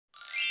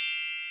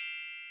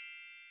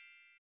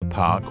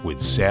park with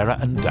Sarah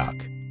and Duck.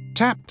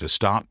 Tap to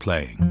start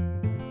playing.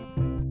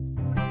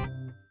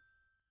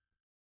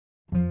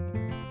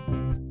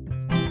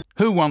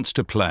 Who wants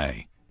to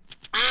play?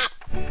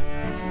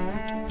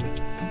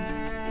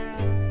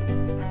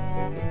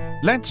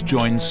 Let's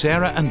join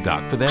Sarah and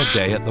Duck for their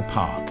day at the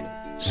park.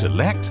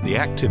 Select the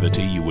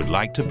activity you would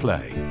like to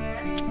play.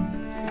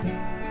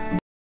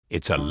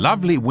 It's a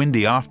lovely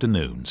windy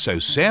afternoon, so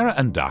Sarah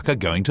and Duck are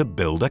going to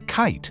build a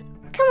kite.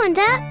 Come on,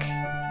 Duck.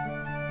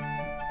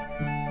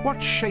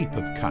 What shape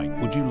of kite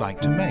would you like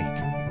to make?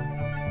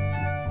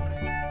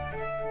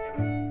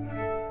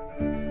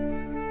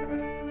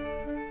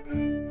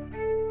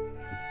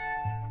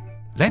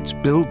 Let's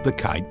build the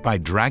kite by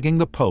dragging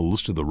the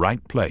poles to the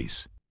right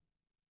place.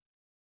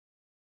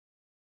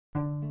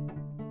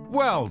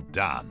 Well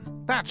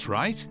done! That's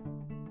right.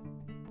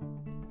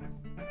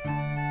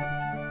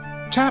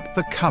 Tap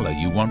the colour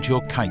you want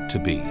your kite to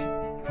be.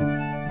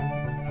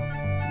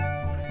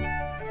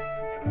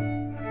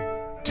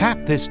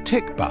 Tap this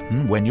tick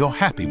button when you're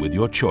happy with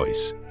your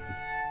choice.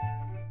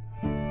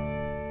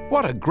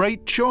 What a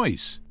great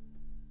choice!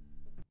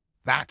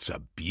 That's a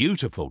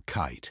beautiful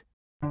kite.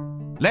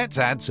 Let's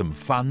add some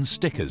fun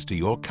stickers to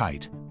your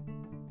kite.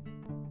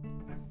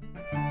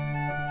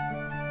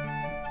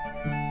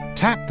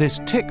 Tap this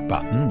tick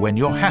button when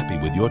you're happy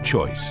with your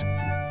choice.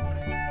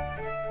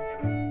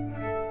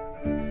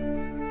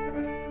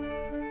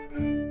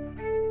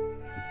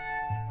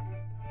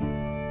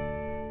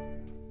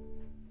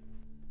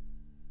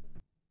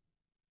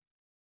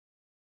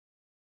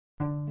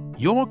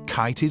 Your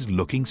kite is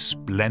looking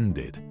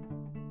splendid.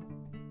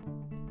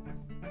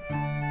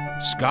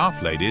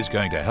 Scarf Lady is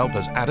going to help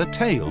us add a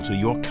tail to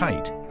your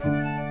kite.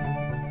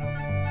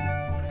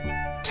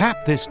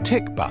 Tap this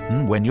tick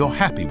button when you're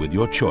happy with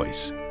your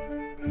choice.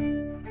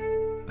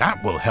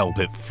 That will help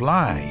it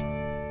fly.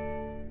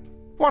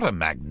 What a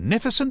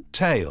magnificent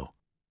tail!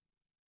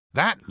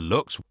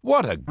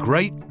 What a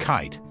great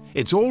kite!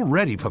 It's all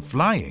ready for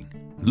flying.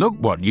 Look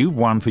what you've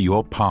won for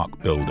your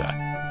park builder.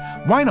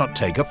 Why not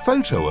take a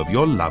photo of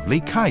your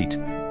lovely kite?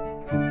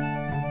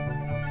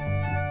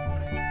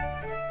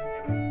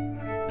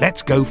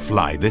 Let's go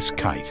fly this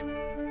kite.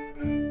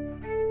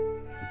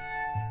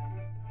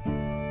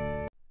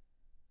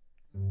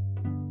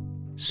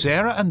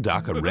 Sarah and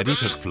Duck are ready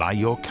to fly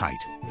your kite.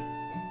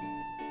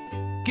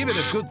 Give it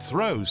a good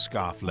throw,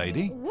 Scarf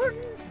Lady. 1,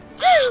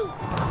 2!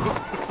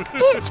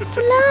 It's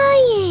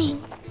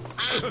flying!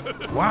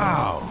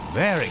 Wow,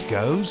 there it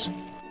goes.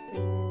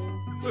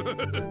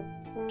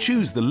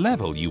 Choose the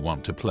level you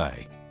want to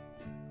play.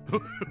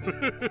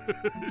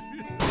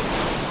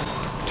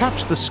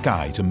 Touch the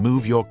sky to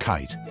move your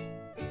kite.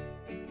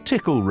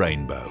 Tickle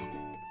rainbow.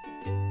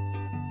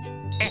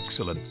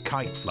 Excellent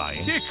kite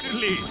flying.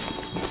 Tickly!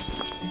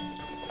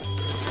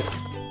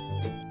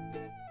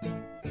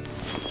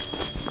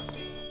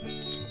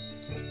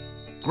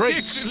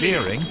 Great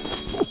steering.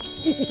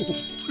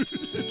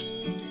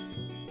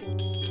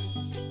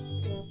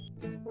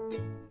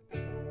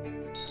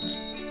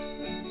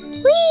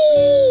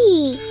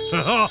 Whee!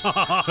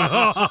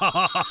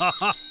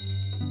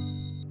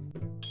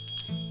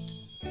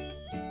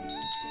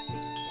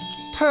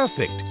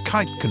 Perfect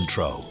kite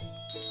control.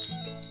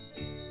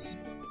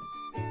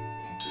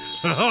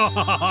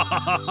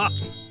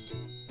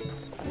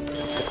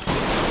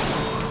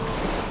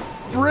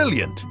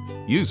 Brilliant!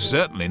 You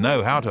certainly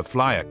know how to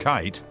fly a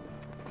kite.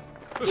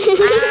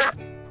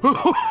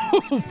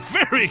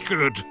 Very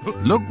good!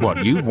 Look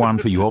what you've won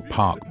for your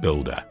park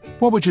builder.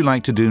 What would you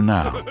like to do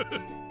now?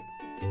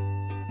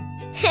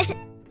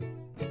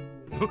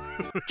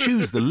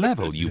 Choose the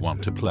level you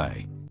want to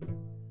play.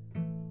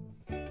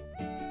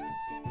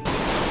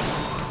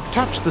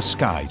 Touch the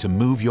sky to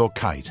move your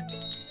kite.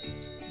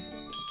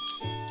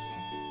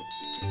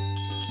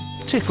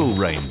 Tickle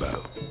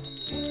rainbow.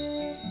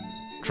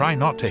 Try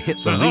not to hit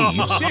the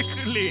leaves.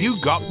 Tickly! You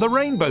got the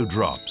rainbow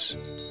drops.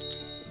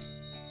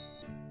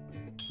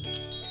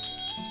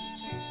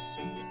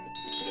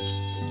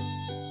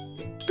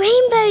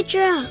 Rainbow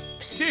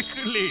drops!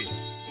 Tickly!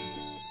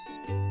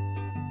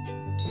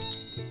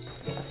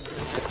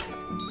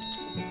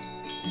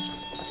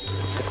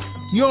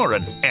 You're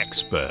an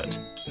expert.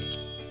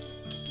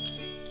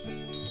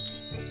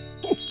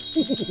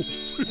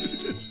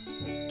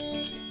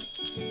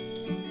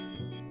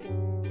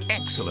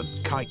 Excellent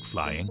kite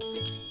flying.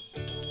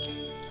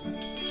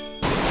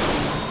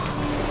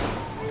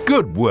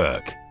 Good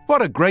work.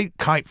 What a great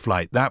kite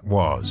flight that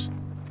was.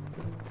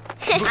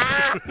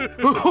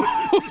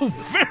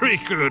 Very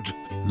good!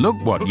 Look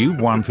what you've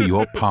won for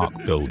your park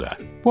builder.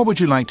 What would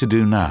you like to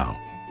do now?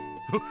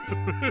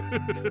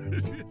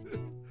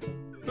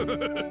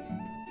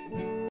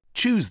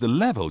 Choose the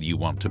level you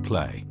want to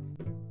play.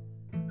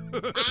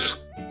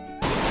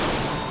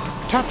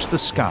 Touch the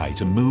sky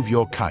to move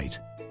your kite.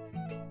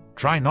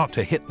 Try not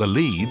to hit the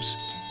leaves.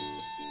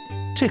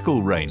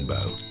 Tickle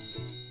rainbow.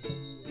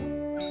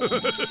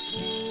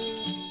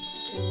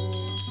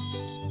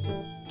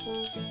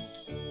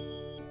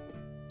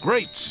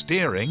 Great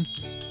steering.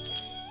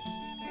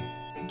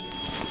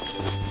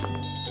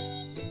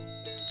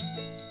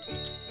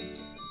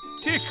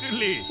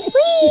 Tickly.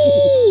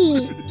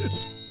 Whee!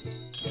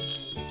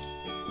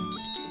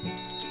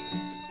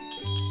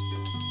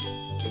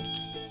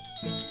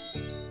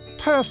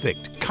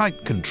 Perfect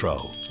kite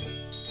control.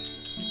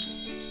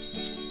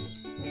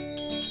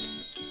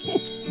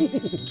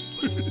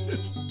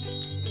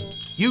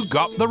 You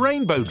got the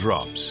rainbow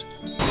drops.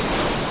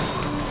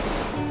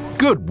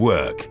 Good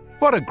work.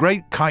 What a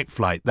great kite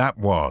flight that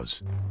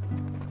was.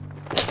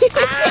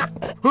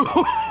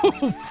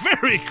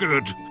 Very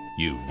good.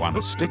 You've won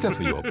a sticker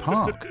for your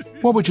park.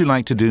 What would you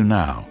like to do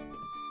now?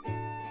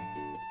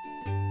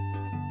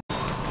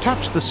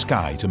 Touch the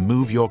sky to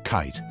move your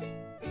kite.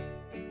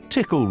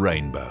 Tickle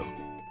rainbow.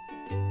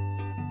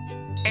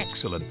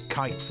 Excellent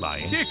kite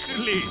flying.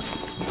 Tickly.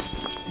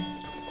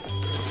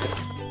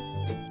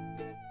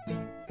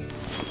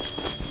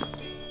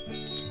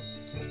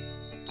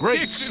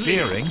 Great Tickly.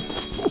 steering.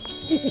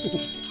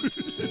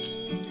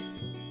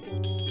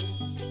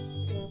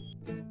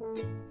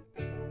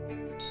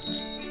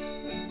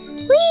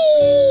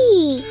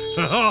 Whee!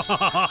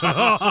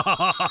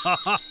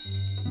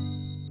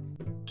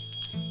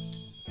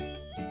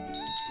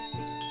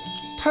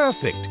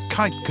 Perfect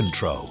kite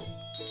control.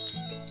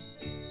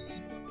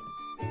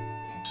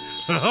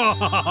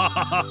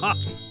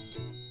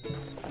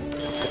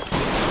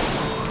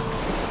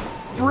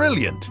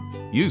 Brilliant!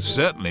 You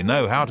certainly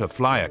know how to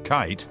fly a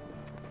kite.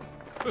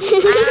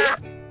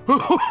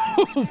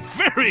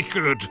 Very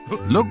good.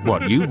 Look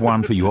what you've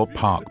won for your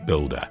park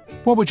builder.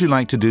 What would you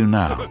like to do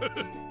now?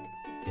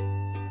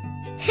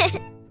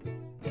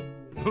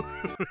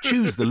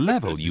 Choose the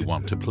level you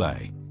want to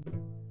play.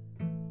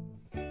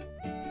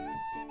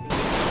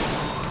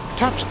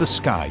 Touch the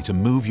sky to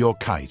move your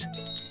kite.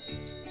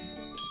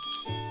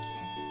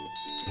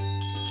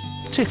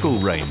 Tickle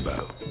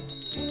rainbow.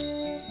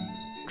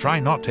 Try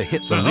not to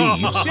hit the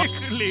leaves.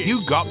 Tickly.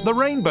 You got the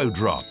rainbow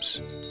drops.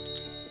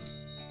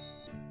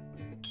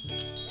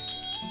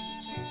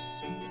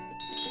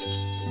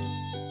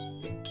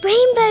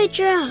 Rainbow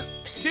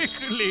drops.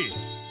 Tickly.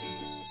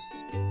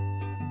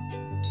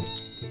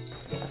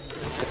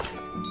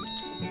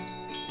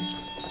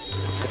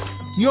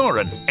 You're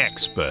an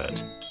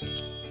expert.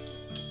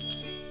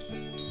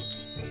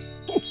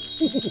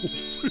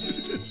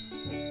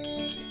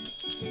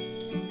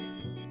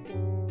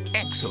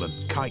 Excellent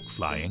kite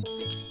flying.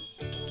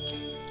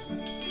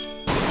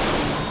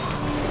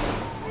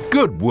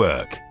 Good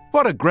work.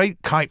 What a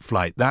great kite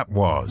flight that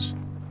was.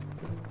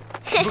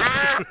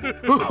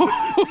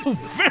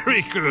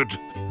 Very good.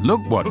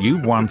 Look what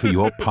you've won for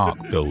your park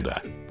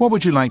builder. What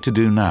would you like to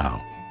do now?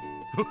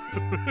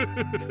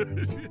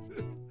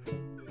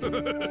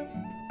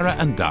 Sarah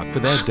and Duck for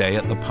their day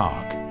at the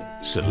park.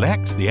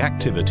 Select the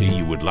activity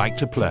you would like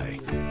to play.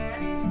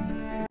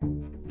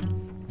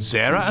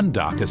 Sarah and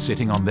Duck are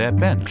sitting on their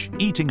bench,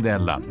 eating their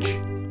lunch.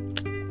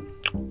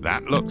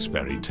 That looks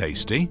very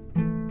tasty.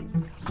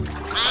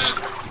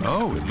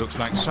 Oh, it looks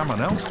like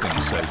someone else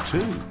thinks so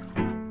too.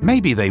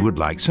 Maybe they would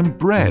like some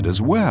bread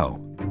as well.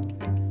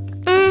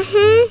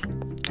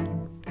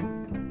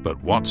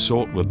 But what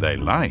sort would they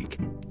like?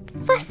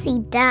 Fussy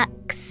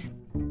ducks.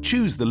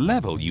 Choose the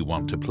level you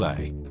want to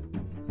play.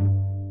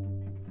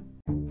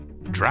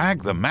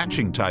 Drag the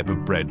matching type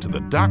of bread to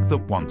the duck that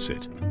wants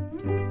it.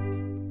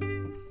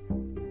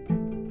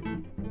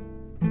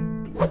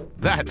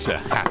 That's a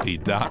happy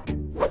duck.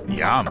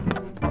 Yum!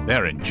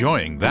 They're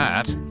enjoying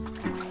that.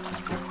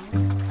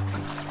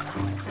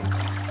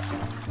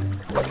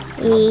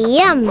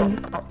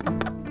 Yum.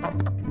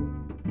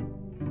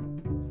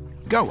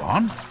 Go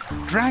on,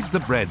 drag the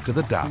bread to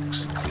the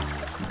ducks.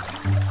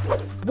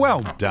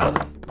 Well done.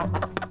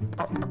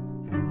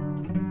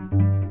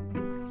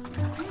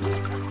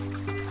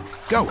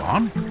 Go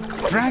on,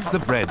 drag the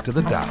bread to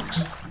the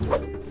ducks.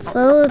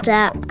 Full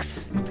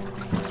ducks.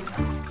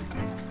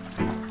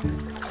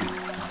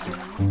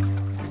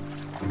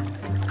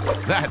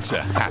 That's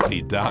a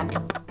happy duck.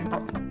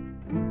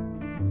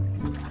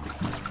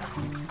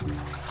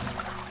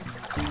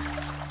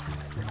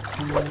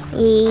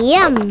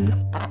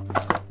 Yum.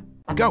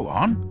 Go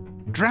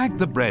on, drag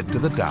the bread to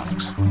the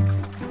ducks.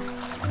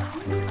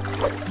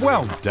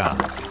 Well done.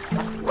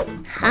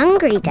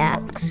 Hungry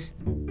ducks.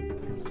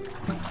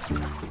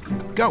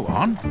 Go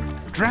on,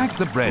 drag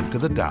the bread to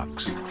the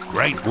ducks.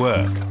 Great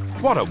work.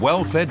 What a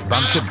well-fed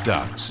bunch of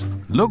ducks.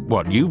 Look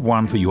what you've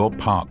won for your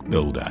park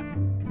builder.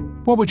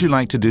 What would you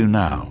like to do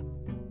now?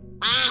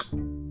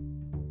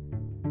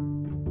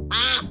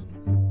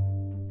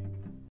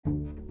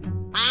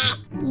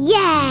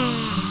 Yeah.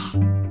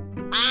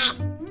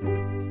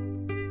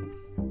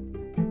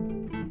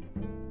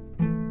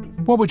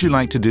 What would you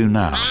like to do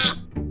now?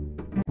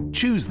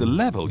 Choose the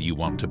level you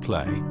want to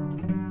play.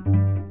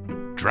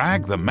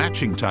 Drag the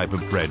matching type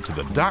of bread to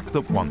the duck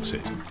that wants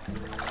it.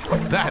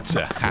 That's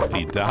a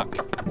happy duck.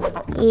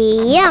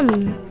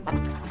 Yum.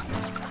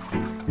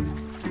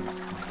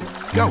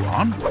 Go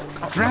on,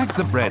 drag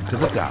the bread to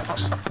the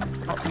ducks.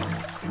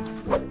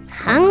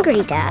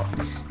 Hungry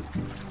ducks.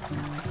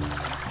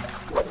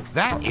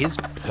 That is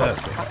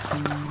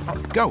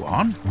perfect. Go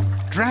on,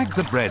 drag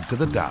the bread to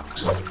the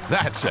ducks.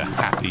 That's a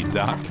happy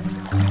duck.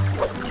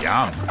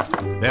 Yum!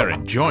 They're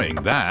enjoying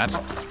that.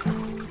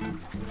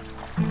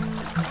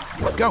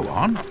 Go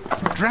on,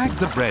 drag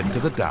the bread to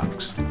the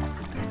ducks.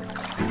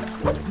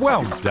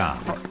 Well done.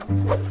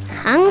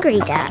 Hungry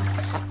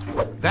ducks.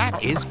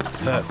 That is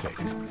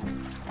perfect.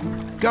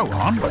 Go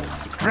on,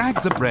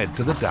 drag the bread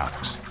to the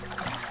ducks.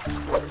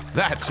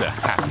 That's a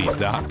happy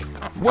duck.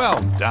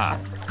 Well done.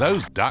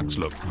 Those ducks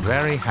look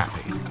very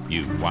happy.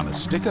 You've won a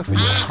sticker for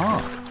your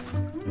park.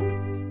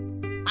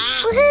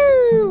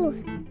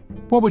 Woohoo!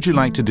 What would you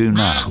like to do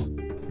now?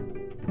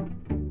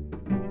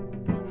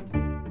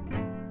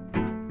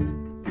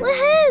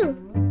 Woohoo!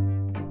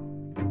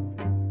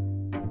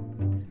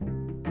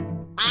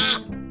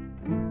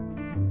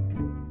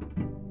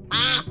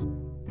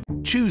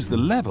 Choose the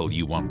level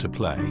you want to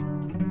play.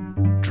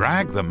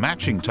 Drag the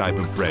matching type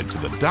of bread to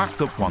the duck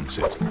that wants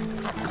it.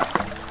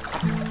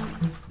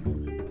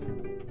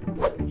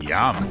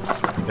 Yum!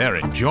 They're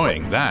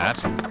enjoying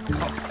that.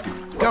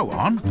 Go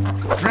on,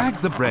 drag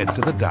the bread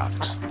to the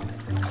ducks.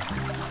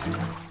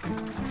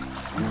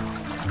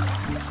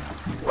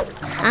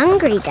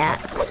 Hungry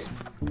ducks.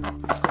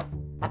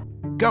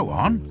 Go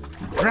on,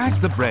 drag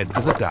the bread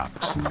to the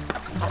ducks.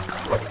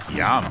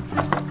 Yum!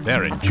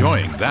 They're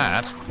enjoying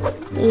that.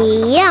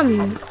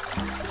 Yum!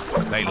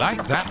 They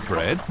like that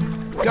bread.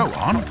 Go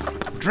on,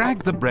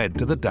 drag the bread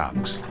to the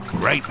ducks.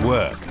 Great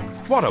work.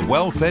 What a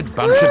well-fed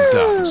bunch of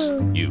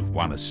ducks. You've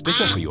won a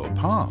sticker for your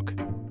park.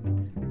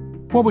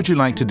 What would you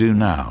like to do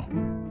now?